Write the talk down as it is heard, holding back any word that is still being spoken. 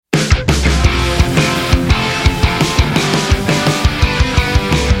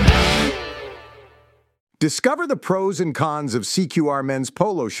Discover the pros and cons of CQR men's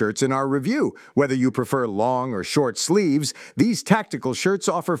polo shirts in our review. Whether you prefer long or short sleeves, these tactical shirts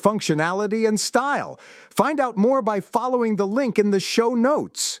offer functionality and style. Find out more by following the link in the show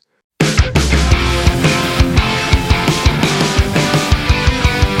notes.